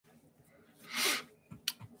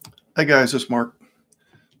Hey guys, it's Mark.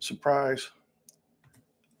 Surprise.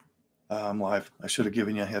 I'm live. I should have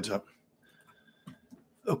given you a heads up.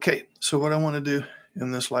 Okay, so what I want to do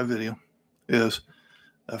in this live video is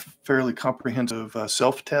a fairly comprehensive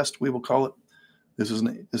self-test, we will call it. This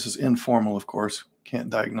is informal, of course. Can't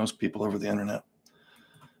diagnose people over the internet.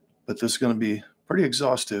 But this is going to be pretty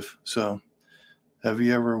exhaustive. So have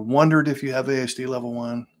you ever wondered if you have ASD level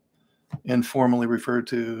 1, informally referred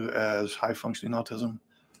to as high-functioning autism,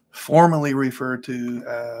 formally referred to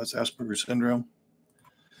as Asperger's syndrome?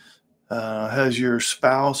 Has your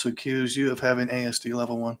spouse accused you of having ASD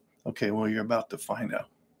level 1? Okay, well, you're about to find out.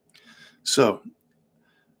 So,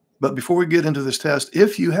 but before we get into this test,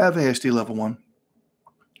 if you have ASD level 1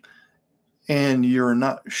 and you're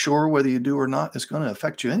not sure whether you do or not, it's going to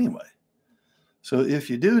affect you anyway. So if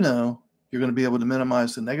you do know, you're going to be able to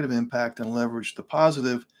minimize the negative impact and leverage the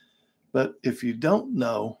positive. But if you don't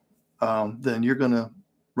know, then you're going to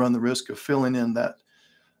run the risk of filling in that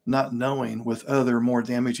not knowing with other more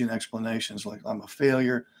damaging explanations like I'm a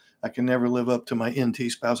failure, I can never live up to my NT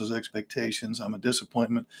spouse's expectations, I'm a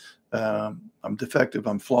disappointment, I'm defective,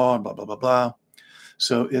 I'm flawed, blah, blah, blah, blah.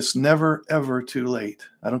 So it's never, ever too late.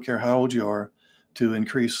 I don't care how old you are to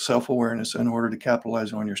increase self-awareness in order to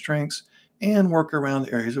capitalize on your strengths and work around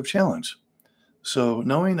areas of challenge. So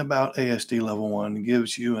knowing about ASD level 1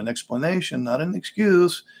 gives you an explanation, not an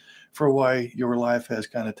excuse, for why your life has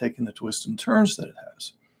kind of taken the twists and turns that it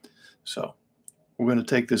has. So we're going to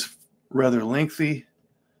take this rather lengthy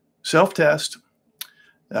self-test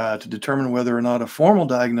to determine whether or not a formal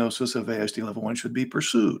diagnosis of ASD level 1 should be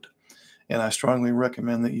pursued. And I strongly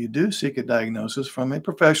recommend that you do seek a diagnosis from a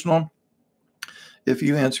professional if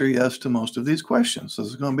you answer yes to most of these questions. This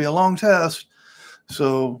is going to be a long test,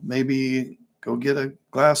 so maybe go get a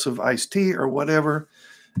glass of iced tea or whatever.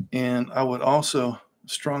 And I would also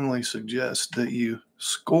strongly suggest that you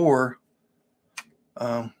score.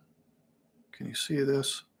 Can you see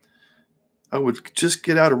this? I would just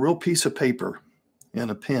get out a real piece of paper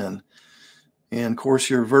and a pen. And of course,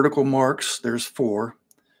 your vertical marks, there's 4.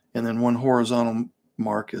 And then one horizontal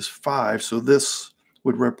mark is 5. So this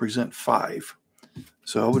would represent 5.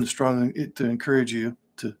 So I would strongly to encourage you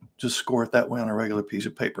to just score it that way on a regular piece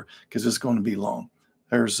of paper because it's going to be long.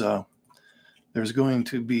 There's going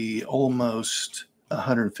to be almost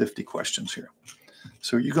 150 questions here.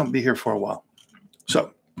 So you're going to be here for a while.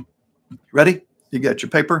 So ready? You got your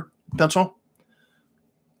paper, pencil?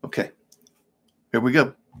 Okay, here we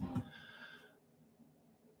go.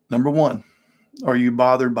 Number 1, are you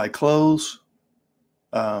bothered by clothes,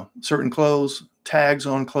 certain clothes, tags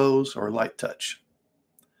on clothes, or light touch?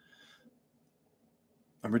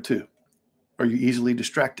 Number 2, are you easily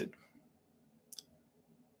distracted?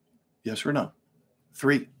 Yes or no?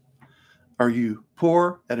 3, are you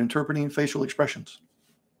poor at interpreting facial expressions?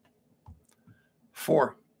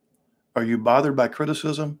 4, are you bothered by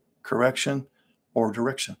criticism, correction, or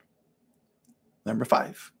direction? Number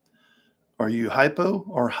 5, are you hypo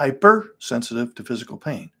or hypersensitive to physical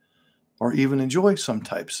pain, or even enjoy some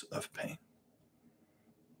types of pain?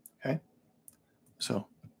 Okay, so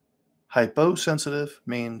hyposensitive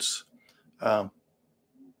means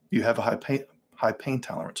you have a high pain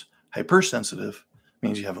tolerance. Hypersensitive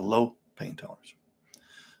means you have a low pain tolerance.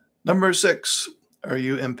 Number 6, are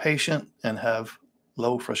you impatient and have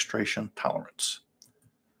low frustration tolerance?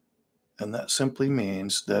 And that simply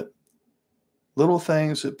means that little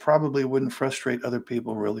things that probably wouldn't frustrate other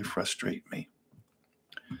people really frustrate me.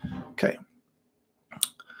 Okay.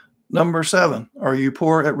 Number 7, are you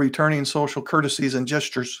poor at returning social courtesies and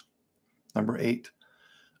gestures? Number 8,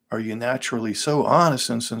 are you naturally so honest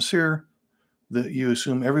and sincere that you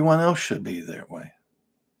assume everyone else should be that way?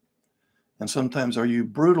 And sometimes, are you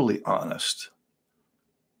brutally honest?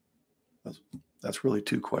 That's really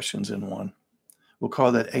 2 questions in one. We'll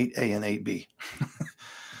call that 8A and 8B.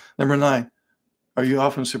 Number 9, are you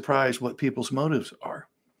often surprised what people's motives are?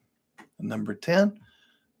 And number 10,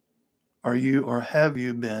 are you or have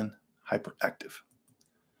you been hyperactive?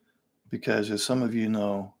 Because as some of you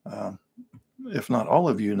know, if not all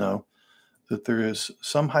of you know, that there is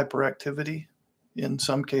some hyperactivity in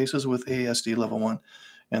some cases with ASD level 1,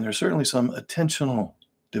 and there's certainly some attentional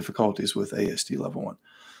difficulties with ASD level 1.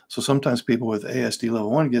 So sometimes people with ASD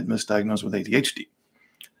level 1 get misdiagnosed with ADHD.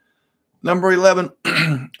 Number 11,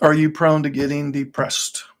 are you prone to getting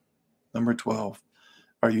depressed? Number 12,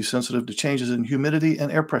 are you sensitive to changes in humidity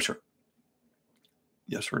and air pressure?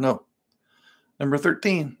 Yes or no? Number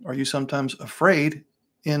 13, are you sometimes afraid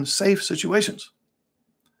in safe situations?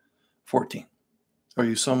 14, are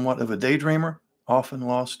you somewhat of a daydreamer, often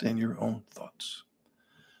lost in your own thoughts?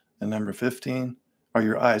 And number 15, Are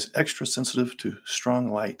your eyes extra sensitive to strong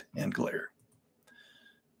light and glare?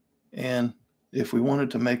 And if we wanted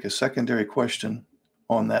to make a secondary question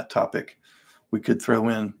on that topic, we could throw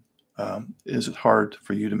in, is it hard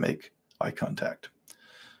for you to make eye contact?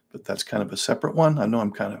 But that's kind of a separate one. I know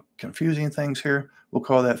I'm kind of confusing things here. We'll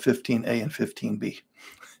call that 15A and 15B.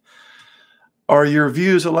 Are your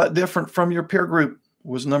views a lot different from your peer group?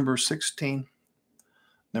 Was number 16.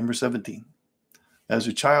 Number 17. As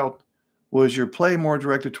a child, was your play more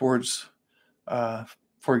directed towards,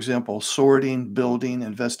 for example, sorting, building,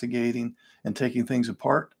 investigating, and taking things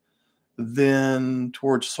apart than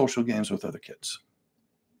towards social games with other kids?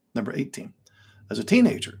 Number 18. As a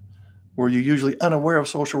teenager, were you usually unaware of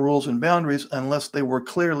social rules and boundaries unless they were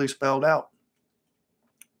clearly spelled out?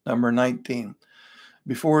 Number 19.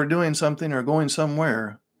 Before doing something or going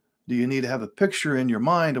somewhere, do you need to have a picture in your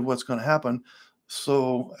mind of what's going to happen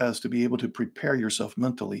so as to be able to prepare yourself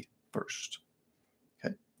mentally first?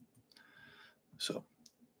 Okay.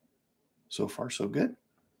 So far, so good.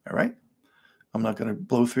 All right. I'm not going to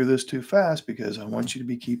blow through this too fast because I want you to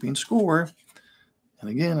be keeping score. And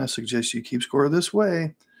again, I suggest you keep score this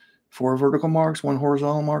way. 4 vertical marks, 1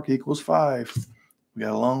 horizontal mark equals 5. We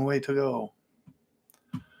got a long way to go.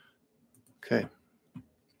 Okay.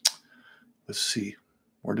 Let's see.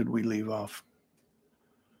 Where did we leave off?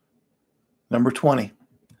 Number 20.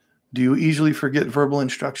 Do you easily forget verbal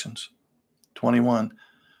instructions? 21.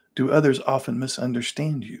 Do others often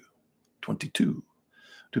misunderstand you? 22.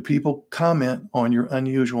 Do people comment on your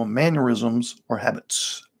unusual mannerisms or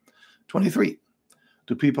habits? 23.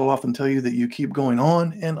 Do people often tell you that you keep going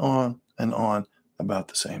on and on and on about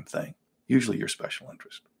the same thing? Usually your special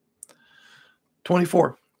interest.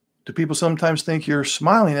 24. Do people sometimes think you're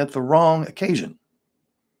smiling at the wrong occasion?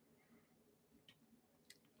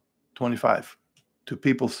 25. Do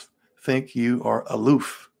people think you are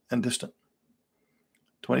aloof and distant?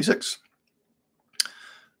 26.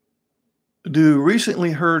 Do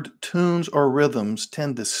recently heard tunes or rhythms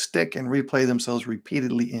tend to stick and replay themselves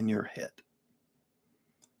repeatedly in your head?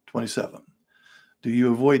 27. Do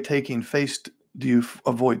you avoid talking face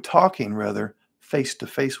to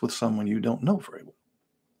face with someone you don't know very well?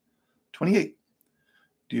 28.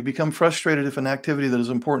 Do you become frustrated if an activity that is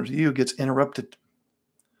important to you gets interrupted?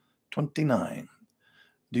 29.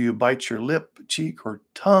 Do you bite your lip, cheek, or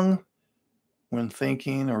tongue when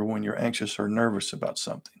thinking or when you're anxious or nervous about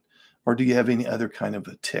something? Or do you have any other kind of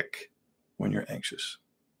a tic when you're anxious?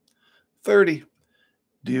 30.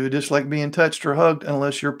 Do you dislike being touched or hugged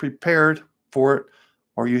unless you're prepared for it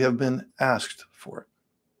or you have been asked for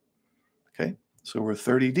it? Okay, so we're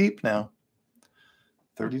 30 deep now.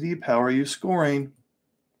 30 deep. How are you scoring?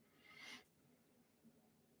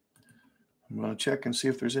 I'm going to check and see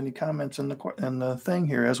if there's any comments in the thing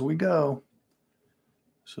here as we go.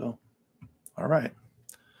 So, all right.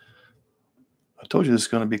 I told you this is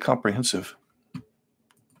going to be comprehensive.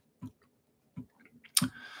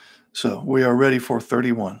 So we are ready for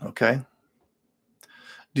 31, okay?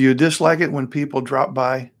 Do you dislike it when people drop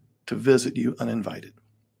by to visit you uninvited?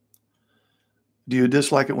 Do you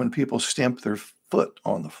dislike it when people stamp their foot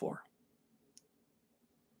on the floor?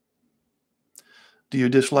 Do you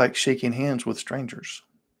dislike shaking hands with strangers?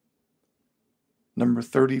 Number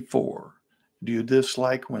 34. Do you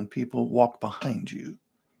dislike when people walk behind you?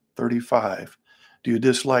 35. Do you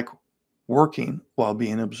dislike working while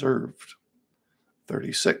being observed?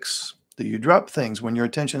 36. Do you drop things when your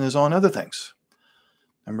attention is on other things?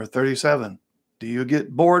 Number 37. Do you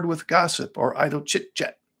get bored with gossip or idle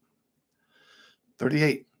chit-chat?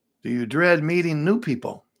 38. Do you dread meeting new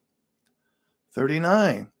people?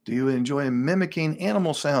 39. Do you enjoy mimicking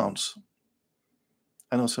animal sounds?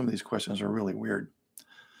 I know some of these questions are really weird.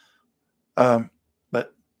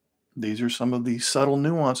 But these are some of the subtle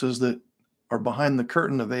nuances that are behind the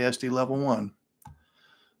curtain of ASD level 1.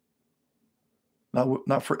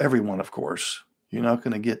 Not for everyone, of course. You're not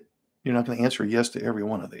going to answer yes to every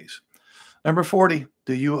one of these. Number 40,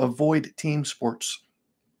 do you avoid team sports?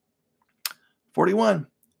 41,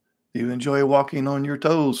 do you enjoy walking on your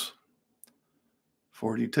toes?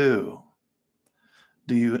 42,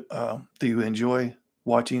 do you enjoy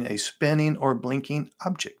watching a spinning or blinking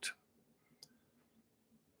object?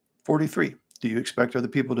 43, do you expect other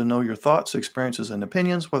people to know your thoughts, experiences, and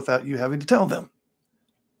opinions without you having to tell them?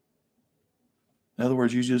 In other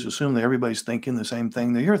words, you just assume that everybody's thinking the same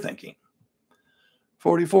thing that you're thinking.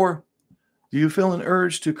 44, do you feel an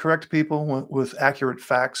urge to correct people with accurate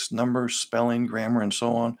facts, numbers, spelling, grammar, and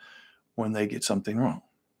so on when they get something wrong?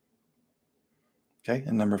 Okay,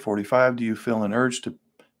 and number 45, do you feel an urge to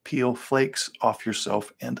peel flakes off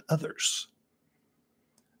yourself and others?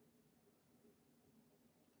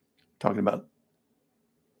 Talking about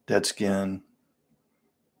dead skin.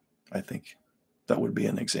 I think that would be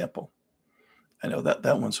an example. I know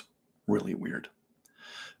that one's really weird.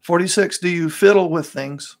 46, do you fiddle with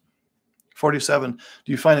things? 47,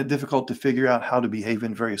 do you find it difficult to figure out how to behave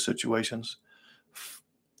in various situations?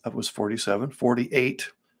 That was 47. 48,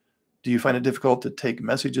 do you find it difficult to take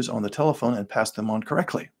messages on the telephone and pass them on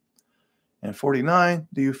correctly? And 49,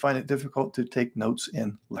 do you find it difficult to take notes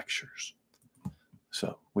in lectures?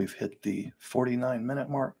 So we've hit the 49-minute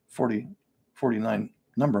mark, 49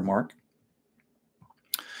 number mark.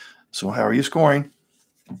 So how are you scoring?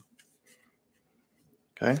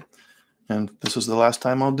 Okay. And this is the last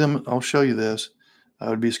time I'll show you this. I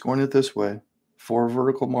would be scoring it this way. 4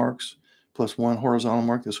 vertical marks plus 1 horizontal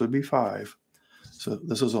mark. This would be 5. So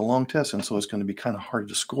this is a long test, and so it's going to be kind of hard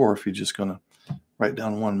to score if you're just going to write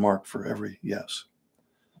down 1 mark for every yes.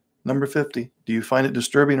 Number 50, do you find it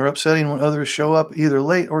disturbing or upsetting when others show up either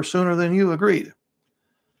late or sooner than you agreed?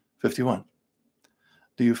 51,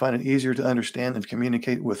 do you find it easier to understand and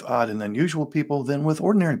communicate with odd and unusual people than with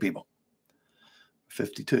ordinary people?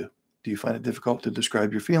 52, do you find it difficult to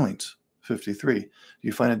describe your feelings? 53, do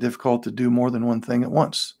you find it difficult to do more than one thing at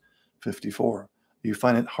once? 54, do you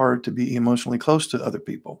find it hard to be emotionally close to other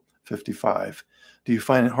people? 55, do you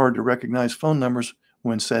find it hard to recognize phone numbers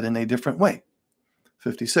when said in a different way?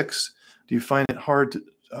 56, do you find it hard to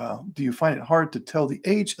tell the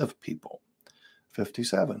age of people?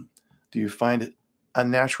 57, do you find it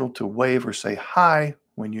unnatural to wave or say hi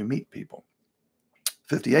when you meet people?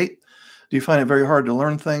 58, do you find it very hard to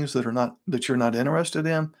learn things that you're not interested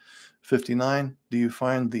in? 59, do you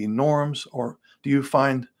find the norms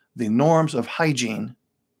of hygiene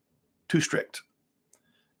too strict?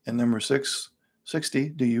 And number 60,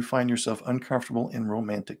 do you find yourself uncomfortable in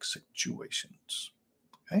romantic situations?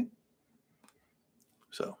 Okay.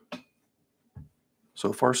 So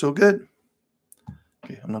far so good.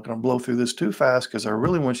 Okay, I'm not going to blow through this too fast because I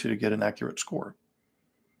really want you to get an accurate score.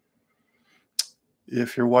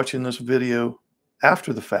 If you're watching this video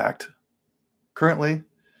after the fact, currently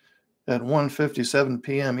at 1:57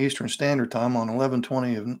 p.m. Eastern Standard Time on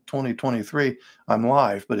 11/20 of 2023, I'm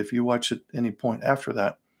live. But if you watch at any point after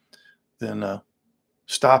that, then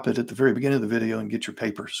stop it at the very beginning of the video and get your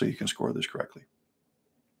paper so you can score this correctly.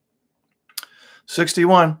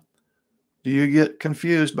 61, do you get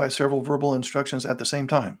confused by several verbal instructions at the same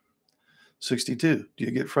time? 62, do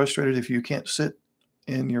you get frustrated if you can't sit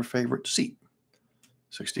in your favorite seat?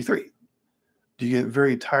 63, do you get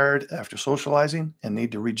very tired after socializing and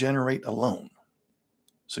need to regenerate alone?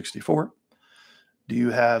 64, do you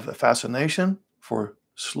have a fascination for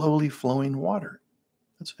slowly flowing water?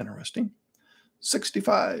 That's interesting.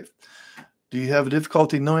 65, do you have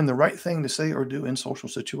difficulty knowing the right thing to say or do in social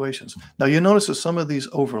situations? Now, you notice that some of these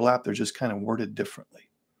overlap. They're just kind of worded differently,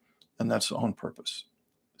 and that's on purpose.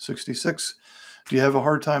 66, do you have a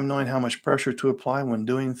hard time knowing how much pressure to apply when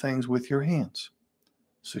doing things with your hands?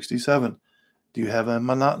 67, do you have a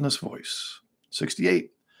monotonous voice?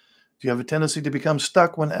 68, do you have a tendency to become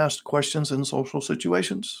stuck when asked questions in social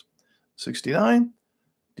situations? 69,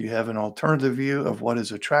 do you have an alternative view of what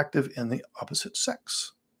is attractive in the opposite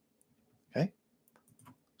sex? Okay,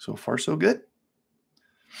 so far so good.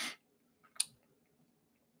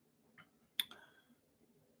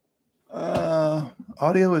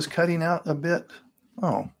 Audio is cutting out a bit.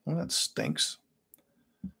 Oh, well, that stinks.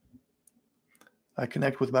 I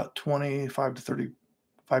connect with about 25 to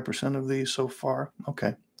 35% of these so far.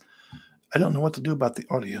 Okay. I don't know what to do about the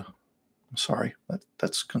audio. I'm sorry.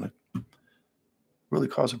 That's going to really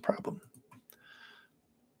cause a problem.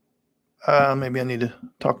 Maybe I need to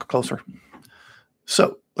talk closer.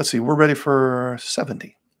 So let's see. We're ready for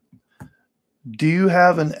 70. Do you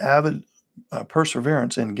have an avid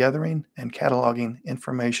perseverance in gathering and cataloging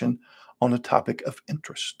information on a topic of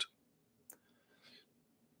interest?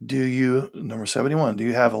 Number 71, do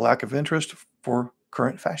you have a lack of interest for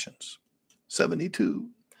current fashions? 72,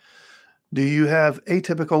 do you have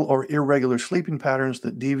atypical or irregular sleeping patterns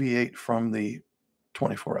that deviate from the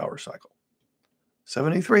 24-hour cycle?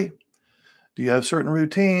 73, do you have certain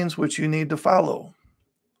routines which you need to follow?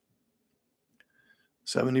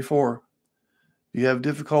 74, do you have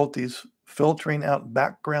difficulties filtering out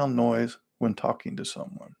background noise when talking to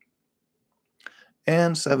someone?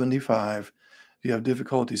 And 75, do you have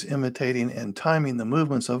difficulties imitating and timing the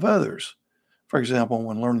movements of others? For example,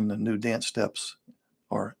 when learning the new dance steps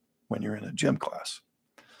or when you're in a gym class.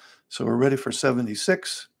 So we're ready for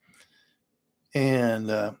 76. And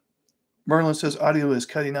Merlin says audio is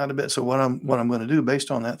cutting out a bit. So what I'm going to do based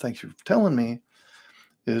on that, thank you for telling me,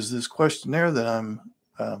 is this questionnaire that I'm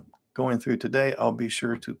going through today, I'll be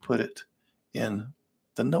sure to put it in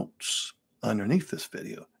the notes underneath this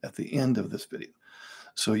video, at the end of this video.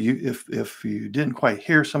 So if you didn't quite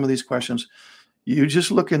hear some of these questions, you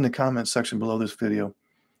just look in the comment section below this video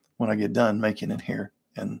when I get done making it here,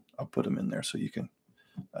 and I'll put them in there so you can,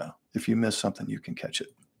 if you miss something, you can catch it.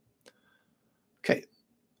 Okay,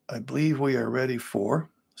 I believe we are ready for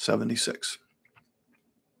 76.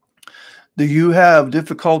 Do you have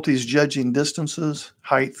difficulties judging distances,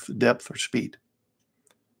 height, depth, or speed?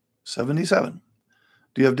 77.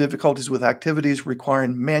 Do you have difficulties with activities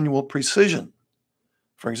requiring manual precision?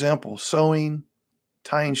 For example, sewing,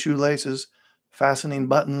 tying shoelaces, fastening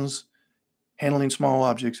buttons, handling small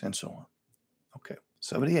objects, and so on. Okay,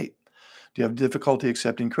 78. Do you have difficulty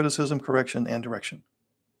accepting criticism, correction, and direction?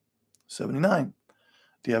 79.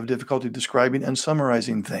 Do you have difficulty describing and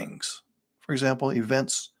summarizing things? For example,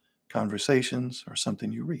 events, conversations, or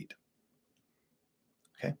something you read.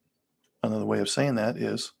 Okay. Another way of saying that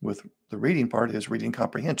is, with the reading part, is reading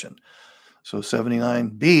comprehension. So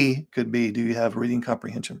 79B could be, do you have reading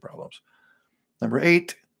comprehension problems? Number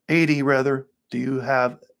 80 rather, do you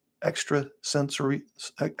have extra sensitive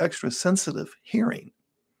hearing?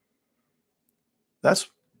 That's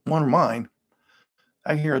one of mine.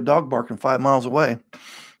 I can hear a dog barking 5 miles away.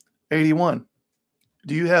 81.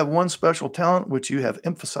 Do you have one special talent which you have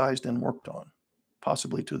emphasized and worked on,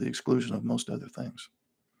 possibly to the exclusion of most other things?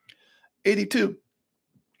 82.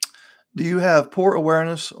 Do you have poor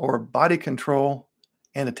awareness or body control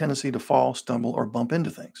and a tendency to fall, stumble, or bump into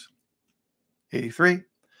things? 83.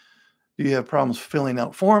 Do you have problems filling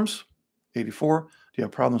out forms? 84. Do you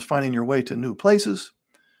have problems finding your way to new places?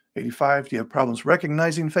 85. Do you have problems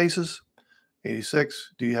recognizing faces?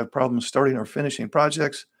 86. Do you have problems starting or finishing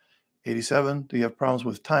projects? 87. Do you have problems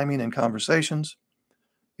with timing and conversations?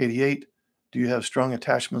 88. Do you have strong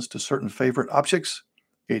attachments to certain favorite objects?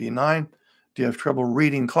 89. Do you have trouble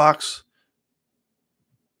reading clocks?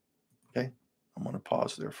 Okay, I'm going to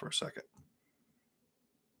pause there for a second.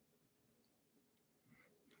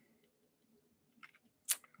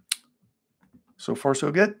 So far,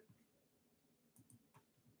 so good?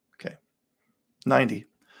 Okay. 90.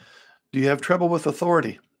 Do you have trouble with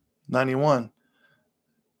authority? 91.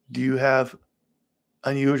 Do you have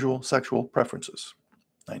unusual sexual preferences?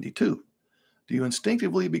 92. Do you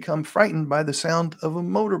instinctively become frightened by the sound of a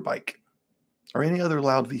motorbike or any other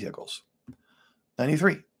loud vehicles?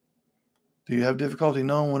 93. Do you have difficulty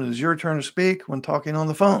knowing when it is your turn to speak when talking on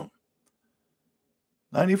the phone?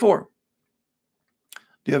 94.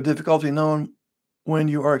 Do you have difficulty knowing when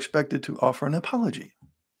you are expected to offer an apology?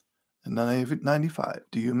 And 95.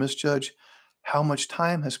 Do you misjudge how much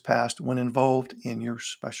time has passed when involved in your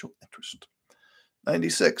special interest?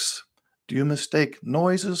 96. Do you mistake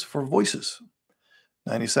noises for voices?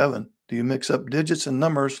 97. Do you mix up digits and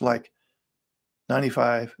numbers like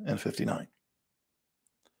 95 and 59?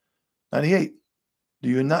 98. Do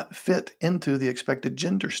you not fit into the expected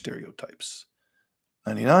gender stereotypes?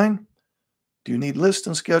 99. Do you need lists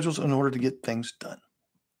and schedules in order to get things done?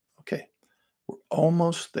 Okay, we're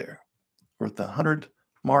almost there. We're at the 100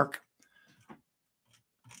 mark.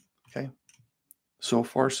 Okay, so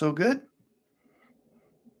far so good.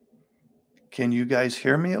 Can you guys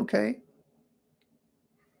hear me okay?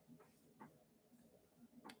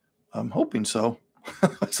 I'm hoping so.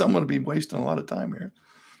 So I'm going to be wasting a lot of time here.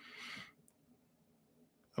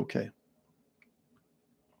 Okay.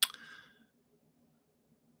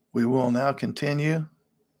 We will now continue,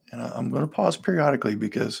 and I'm going to pause periodically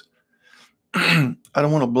because I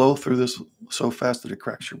don't want to blow through this so fast that it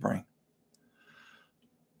cracks your brain.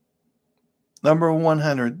 Number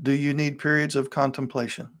 100, do you need periods of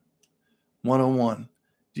contemplation? 101,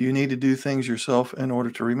 do you need to do things yourself in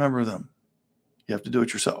order to remember them? You have to do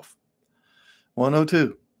it yourself.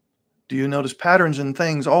 102, do you notice patterns in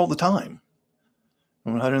things all the time?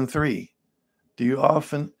 103,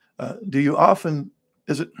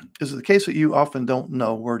 is it the case that you often don't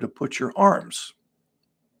know where to put your arms?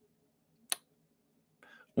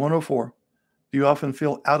 104, do you often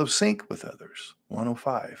feel out of sync with others?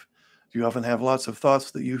 105, do you often have lots of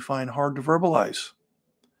thoughts that you find hard to verbalize?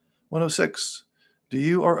 106, do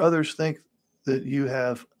you or others think that you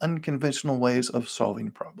have unconventional ways of solving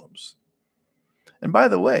problems? And by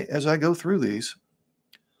the way, as I go through these,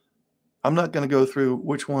 I'm not going to go through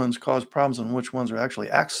which ones cause problems and which ones are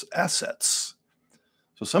actually assets.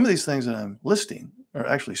 So some of these things that I'm listing are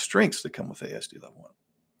actually strengths that come with ASD level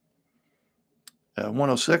 1.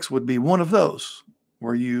 106 would be one of those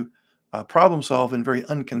where you problem solve in very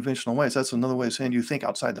unconventional ways. That's another way of saying you think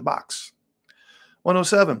outside the box.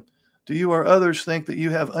 107, do you or others think that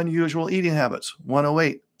you have unusual eating habits?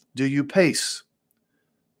 108, do you pace?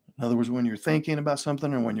 In other words, when you're thinking about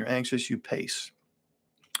something or when you're anxious, you pace.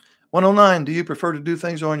 109, do you prefer to do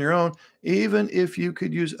things on your own, even if you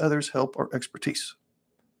could use others' help or expertise?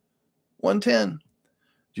 110,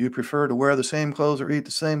 do you prefer to wear the same clothes or eat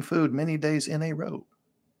the same food many days in a row?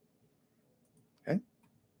 Okay.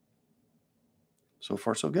 So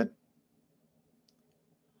far, so good.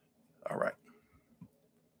 All right.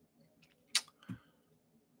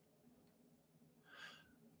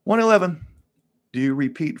 111, do you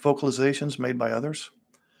repeat vocalizations made by others?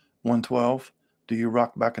 112, do you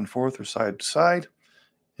rock back and forth or side to side?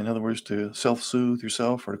 In other words, to self-soothe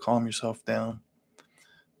yourself or to calm yourself down.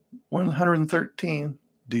 113,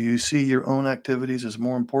 do you see your own activities as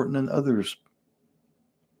more important than others'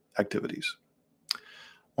 activities?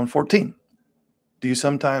 114, do you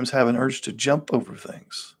sometimes have an urge to jump over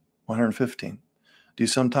things? 115, do you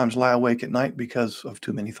sometimes lie awake at night because of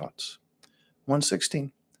too many thoughts?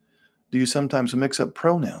 116, do you sometimes mix up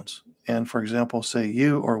pronouns and, for example, say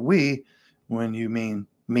you or we when you mean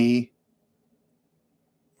me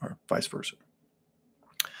or vice versa?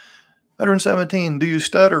 117, do you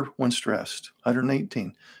stutter when stressed?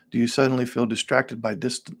 118, do you suddenly feel distracted by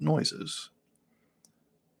distant noises?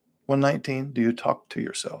 119, do you talk to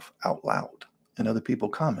yourself out loud and other people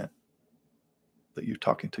comment that you're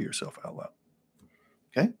talking to yourself out loud?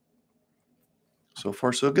 Okay? So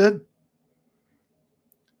far, so good.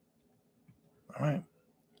 All right.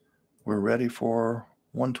 We're ready for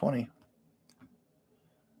 120.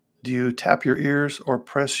 Do you tap your ears or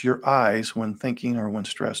press your eyes when thinking or when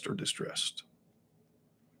stressed or distressed?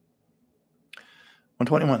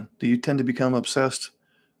 121. Do you tend to become obsessed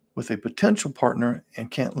with a potential partner and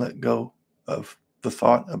can't let go of the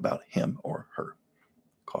thought about him or her?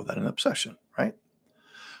 Call that an obsession, right?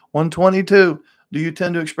 122. Do you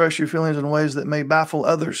tend to express your feelings in ways that may baffle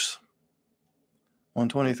others?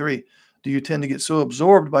 123. Do you tend to get so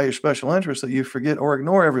absorbed by your special interests that you forget or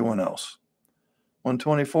ignore everyone else?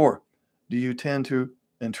 124. Do you tend to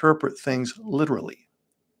interpret things literally?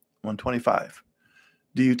 125.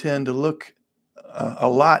 Do you tend to look a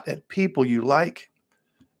lot at people you like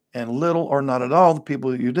and little or not at all the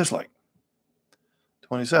people you dislike?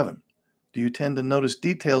 27. Do you tend to notice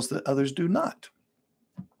details that others do not?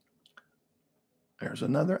 There's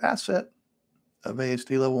another asset of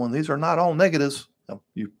ASD level 1. These are not all negatives.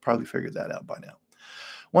 You've probably figured that out by now.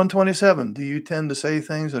 127. Do you tend to say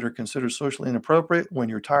things that are considered socially inappropriate when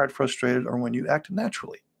you're tired, frustrated, or when you act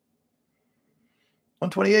naturally?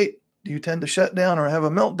 128. Do you tend to shut down or have a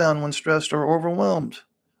meltdown when stressed or overwhelmed?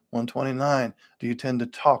 129. Do you tend to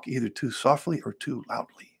talk either too softly or too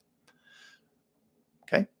loudly?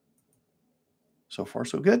 Okay. So far,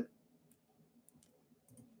 so good.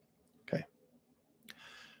 Okay.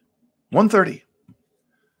 130.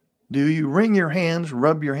 Do you wring your hands,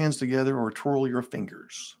 rub your hands together, or twirl your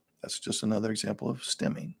fingers? That's just another example of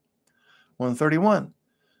stimming. 131.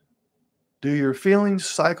 Do your feelings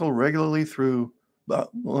cycle regularly through,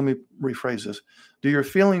 let me rephrase this. Do your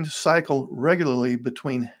feelings cycle regularly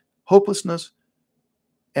between hopelessness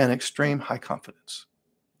and extreme high confidence?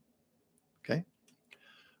 Okay.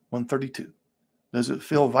 132. Does it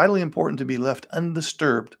feel vitally important to be left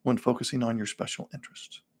undisturbed when focusing on your special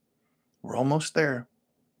interests? We're almost there,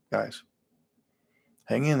 guys.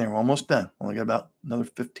 Hang in there. We're almost done. Only got about another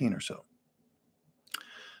 15 or so.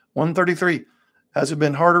 133. Has it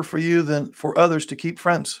been harder for you than for others to keep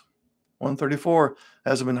friends? 134.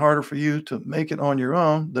 Has it been harder for you to make it on your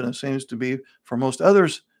own than it seems to be for most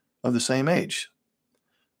others of the same age?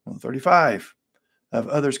 135. Have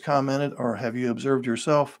others commented or have you observed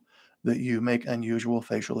yourself that you make unusual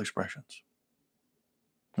facial expressions?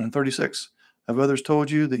 136. Have others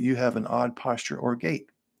told you that you have an odd posture or gait?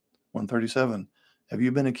 137. Have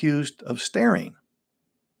you been accused of staring?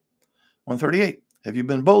 138. Have you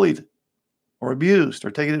been bullied or abused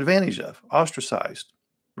or taken advantage of, ostracized,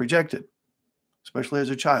 rejected, especially as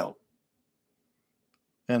a child,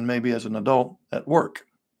 and maybe as an adult at work?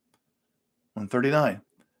 139.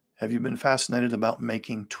 Have you been fascinated about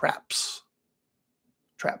making traps?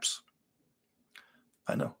 Traps.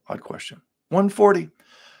 I know, odd question. 140.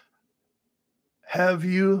 Have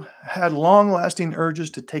you had long-lasting urges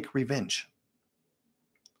to take revenge?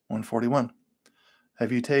 141.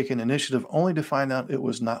 Have you taken initiative only to find out it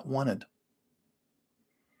was not wanted?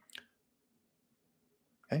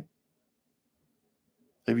 Okay.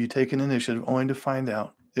 Have you taken initiative only to find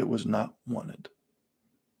out it was not wanted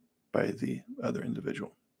by the other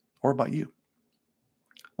individual or by you?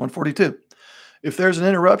 142. If there's an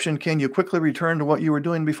interruption, can you quickly return to what you were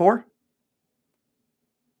doing before?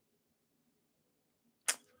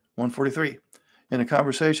 143. In a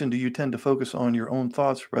conversation, do you tend to focus on your own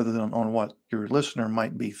thoughts rather than on what your listener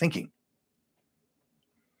might be thinking?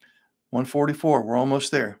 144. We're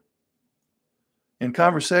almost there. In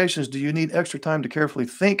conversations, do you need extra time to carefully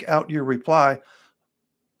think out your reply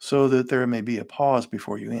so that there may be a pause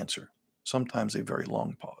before you answer? Sometimes a very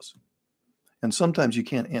long pause. And sometimes you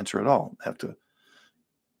can't answer at all. Have to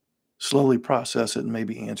slowly process it and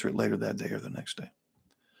maybe answer it later that day or the next day.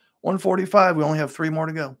 145, we only have 3 more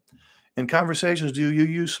to go. In conversations, do you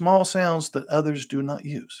use small sounds that others do not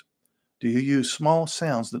use? Do you use small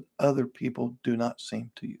sounds that other people do not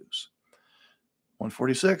seem to use?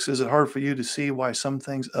 146, is it hard for you to see why some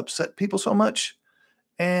things upset people so much?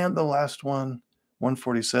 And the last one,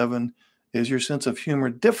 147, is your sense of humor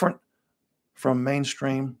different from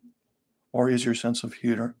mainstream, or is your sense of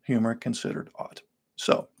humor considered odd?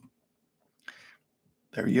 So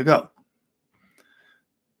there you go.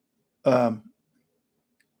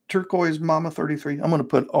 Turquoise Mama 33. I'm going to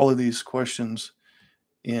put all of these questions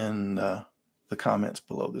in the comments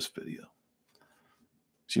below this video.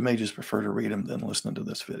 So you may just prefer to read them than listen to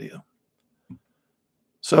this video.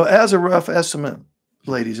 So as a rough estimate,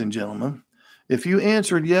 ladies and gentlemen, if you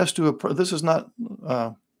answered yes to this is not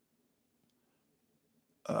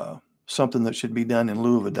something that should be done in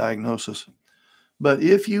lieu of a diagnosis, but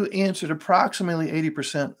if you answered approximately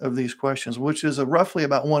 80% of these questions, which is roughly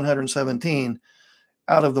about 117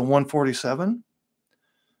 out of the 147,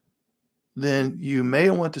 then you may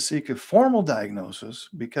want to seek a formal diagnosis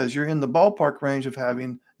because you're in the ballpark range of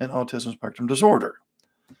having an autism spectrum disorder.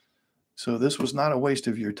 So this was not a waste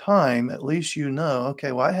of your time. At least you know,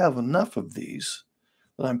 okay, well, I have enough of these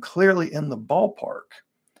that I'm clearly in the ballpark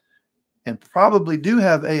and probably do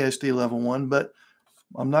have ASD level 1, but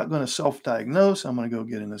I'm not going to self-diagnose. I'm going to go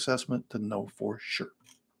get an assessment to know for sure.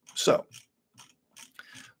 So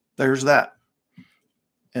there's that.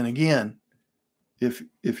 And again,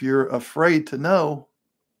 if you're afraid to know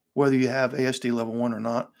whether you have ASD level 1 or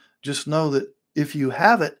not, just know that if you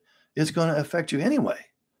have it, it's going to affect you anyway.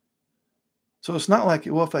 So it's not like,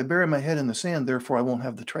 well, if I bury my head in the sand, therefore I won't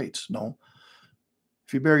have the traits. No.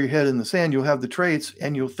 If you bury your head in the sand, you'll have the traits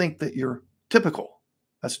and you'll think that you're typical.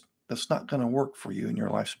 That's not going to work for you in your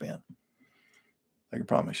lifespan. I can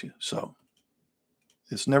promise you. So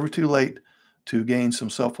it's never too late to gain some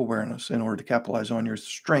self-awareness in order to capitalize on your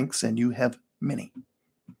strengths, and you have many,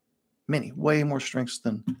 way more strengths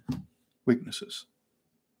than weaknesses.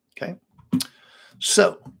 Okay.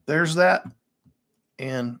 So there's that.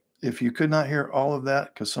 And if you could not hear all of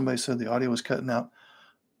that because somebody said the audio was cutting out,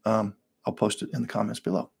 I'll post it in the comments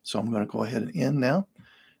below. So I'm going to go ahead and end now,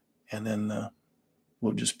 and then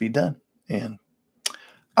we'll just be done. And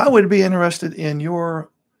I would be interested in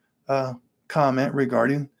your comment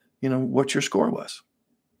regarding, what your score was.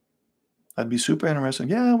 I'd be super interested.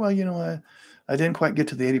 Yeah, well, I didn't quite get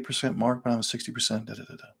to the 80% mark, but I'm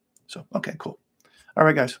 60%. So, okay, cool. All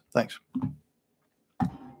right, guys. Thanks.